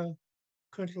 now,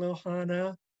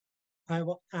 Kuntlohana, I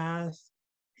will ask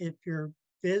if you're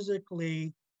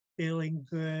physically feeling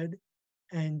good,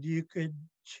 and you could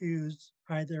choose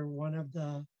either one of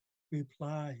the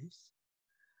replies.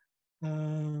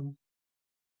 Dan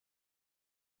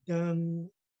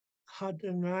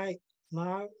hadangai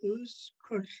laus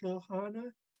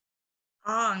Kuntlohana.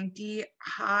 Ang di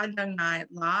hadangai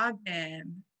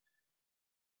lagen.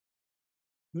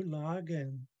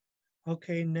 Ulagan.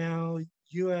 Okay, now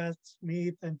you ask me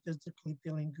if I'm physically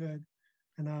feeling good,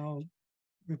 and I'll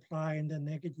reply in the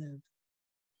negative.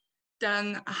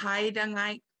 Dung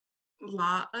hadangai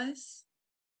laas.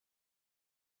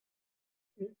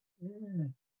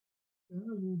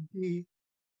 Di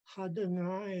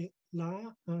hadangai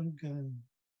la angan.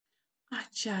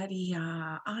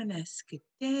 Acharya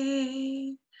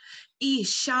anaskite.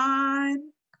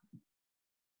 Ishan.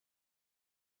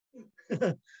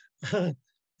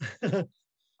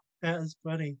 That is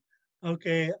funny.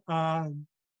 Okay, I'm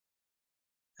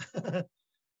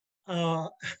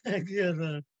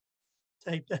gonna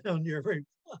type down your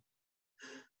reply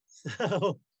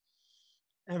so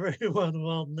everyone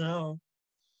will know.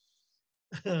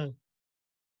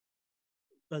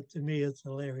 But to me, it's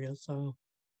hilarious, so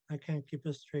I can't keep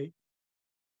a straight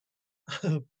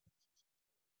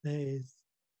face.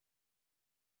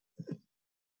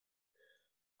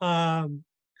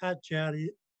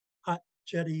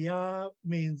 Jediya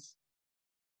means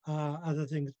other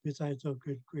things besides oh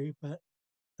good grief, but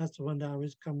that's the one that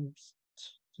always comes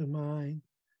to mind.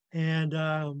 And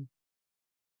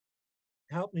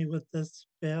help me with the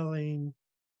spelling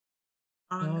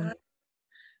Anga.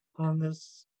 on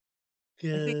this.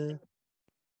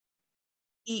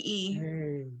 EE.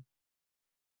 Hey.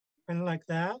 Kind of like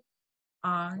that,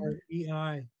 or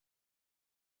EI.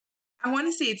 I want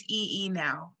to say it's EE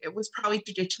now. It was probably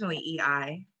traditionally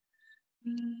EI.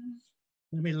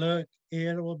 Let me look.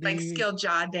 It will be Like Skill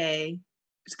Jade.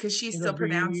 It's because she still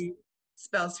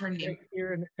spells her name. right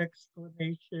here in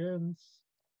exclamations.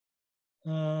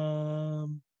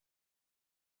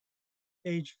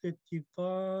 Page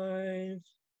 55.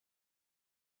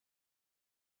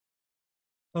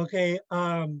 Okay,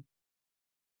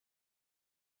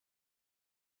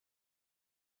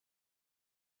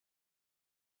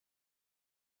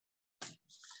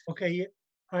 okay,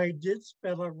 I did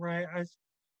spell it right.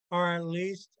 Or at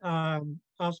least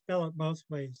I'll spell it both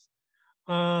ways.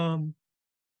 I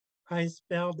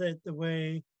spelled it the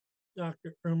way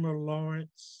Dr. Irma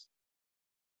Lawrence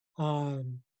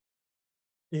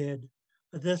did,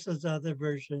 but this is the other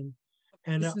version,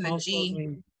 and it Missing the also G.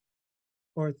 means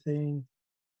poor thing.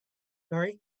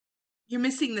 Sorry? You're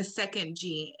missing the second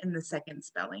G in the second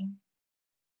spelling.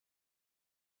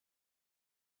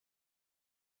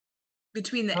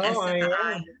 Between the S and the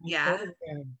I. Yeah. Totally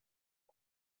am.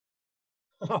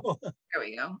 Oh. There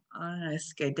we go.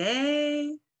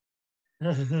 Skade.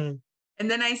 And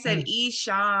then I said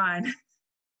Ishan.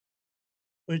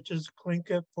 Which is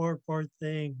Clinket for poor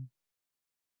thing.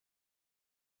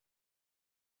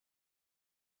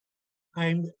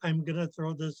 I'm gonna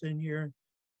throw this in here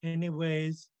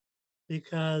anyways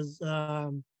because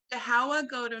Hawa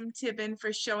Godum Tibin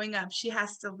for showing up. She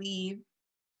has to leave.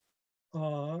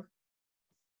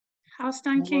 House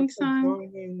done King Song.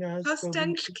 House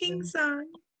done King Song.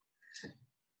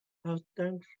 House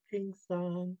done King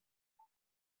Song.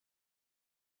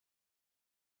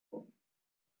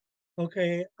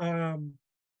 Okay,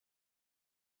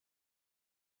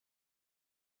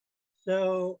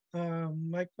 so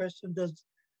my question, does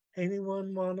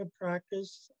anyone want to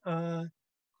practice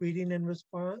greeting and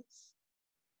response?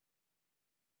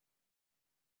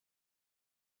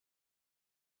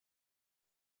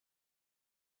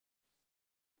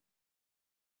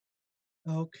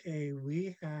 Okay,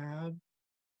 we have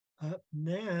up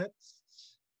next.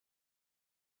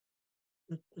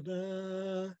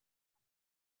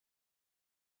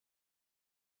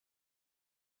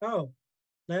 Oh,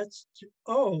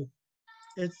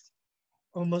 it's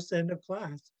almost end of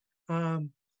class.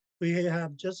 We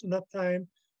have just enough time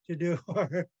to do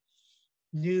our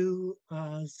new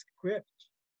script,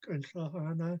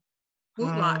 Kuntlahana.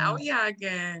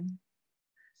 Again.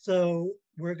 So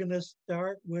we're gonna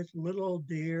start with Little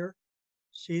Deer.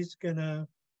 She's gonna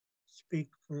speak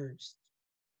first.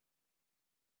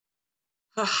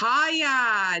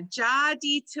 Hahaya,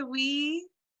 jadi tui.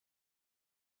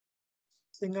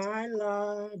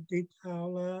 Singaila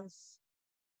ditaulas.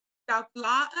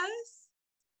 Daklaas.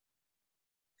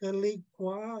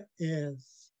 Kaligwa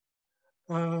is.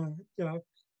 Jak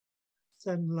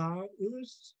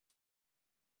Sanlaus.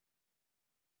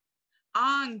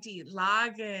 Ang di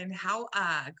lagen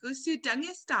hawa. Gusu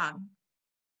dangestang.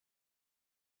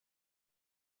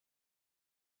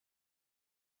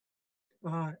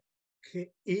 Ki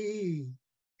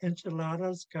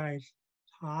enchiladas guys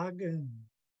hagen.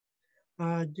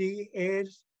 Die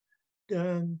is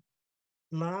dan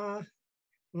la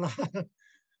la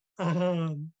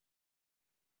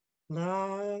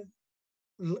la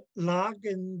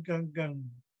lagen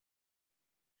gangan.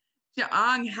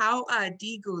 Jaang hawa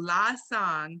di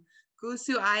gulasang.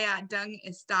 Gusu ayat dung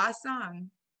istasang.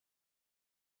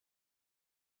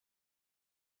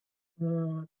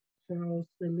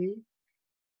 Chelsea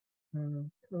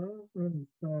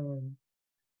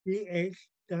Die is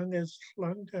dan is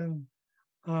slangen.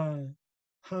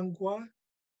 Hangwa.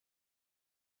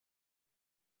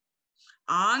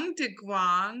 Ang de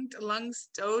guang lung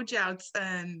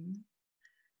stojoutsen.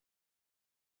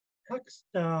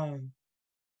 Huxta.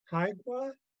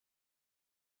 Haigwa.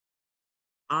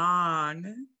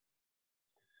 On.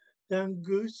 Dan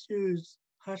gusus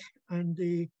hush and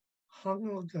the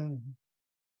hungelgan.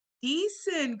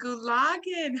 Decent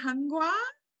gulagen hungwa.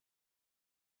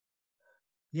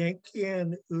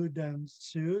 Yankian udam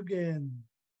sugan.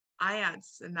 Ayat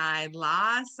sanai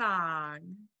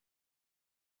lasang.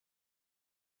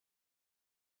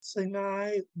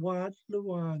 Sinai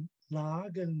wadluan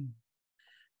lagan.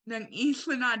 Nang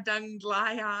islana dung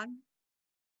glayang.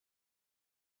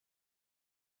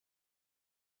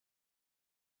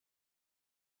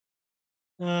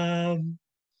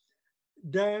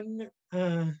 Dan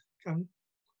kan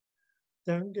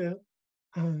dan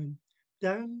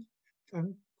dan kan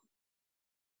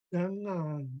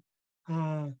dangan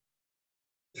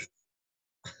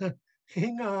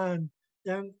hingan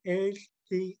dan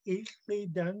the isli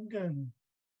dangan.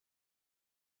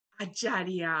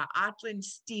 Ajaria atlan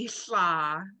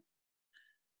stisla.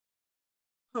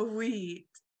 Hawit.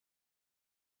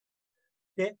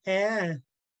 The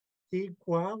the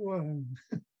guawan.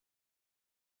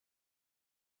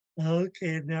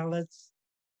 Okay, now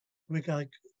we got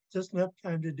just enough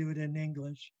time to do it in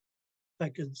English. If I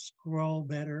could scroll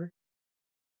better.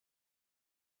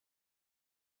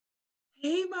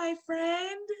 Hey, my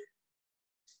friend.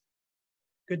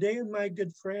 Good day, my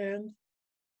good friend.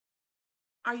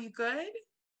 Are you good?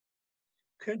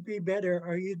 Could be better.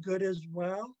 Are you good as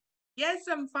well? Yes,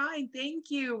 I'm fine. Thank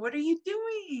you. What are you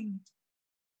doing?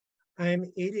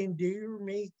 I'm eating deer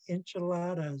meat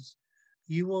enchiladas.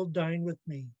 You will dine with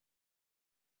me.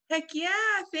 Heck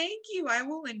yeah, thank you. I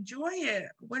will enjoy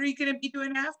it. What are you going to be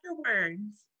doing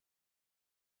afterwards?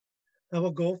 I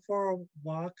will go for a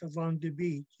walk along the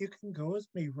beach. You can go with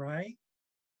me, right?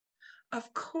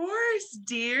 Of course,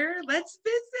 dear. Let's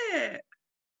visit.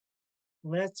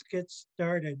 Let's get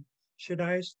started. Should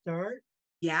I start?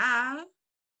 Yeah.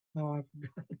 Oh, I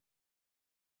forgot.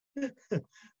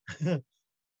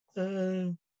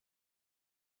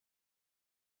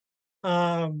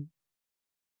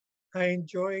 I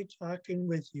enjoy talking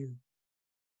with you.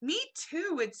 Me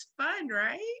too. It's fun,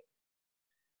 right?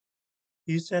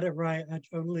 You said it right. I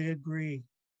totally agree.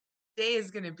 Today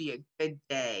is going to be a good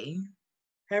day.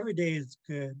 Every day is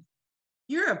good.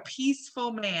 You're a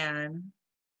peaceful man.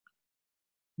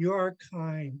 You are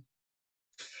kind.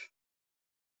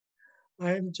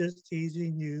 I'm just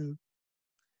teasing you.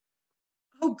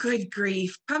 Oh, good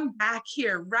grief. Come back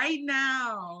here right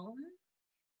now.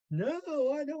 No,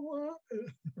 I don't want.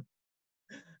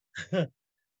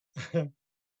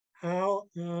 How,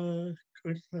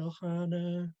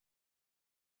 Kushilhana?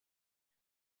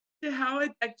 How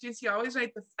just you always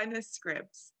write the funnest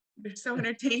scripts. They're so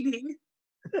entertaining.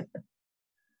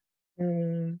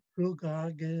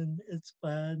 Rugagan, it's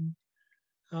fun.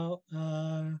 How,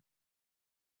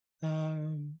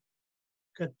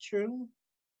 Kachung?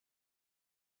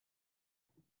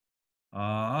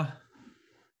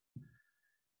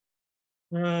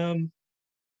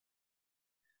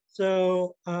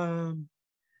 So,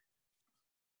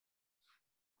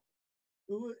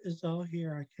 who is all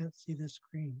here? I can't see the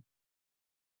screen.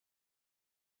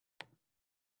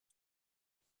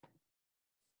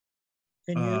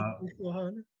 Can you,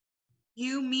 Johanna?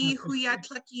 You, me,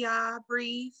 huyatlakia,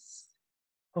 Breeze.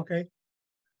 Okay.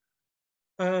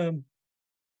 Thank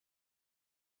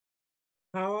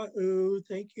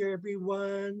you,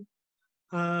 everyone.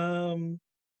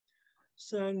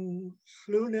 San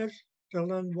Flunas,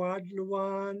 Dalan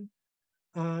Wadluan,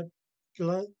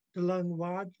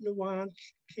 Delungwad Luwanch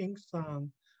King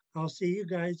Song. I'll see you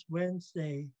guys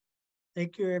Wednesday.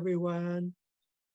 Thank you, everyone.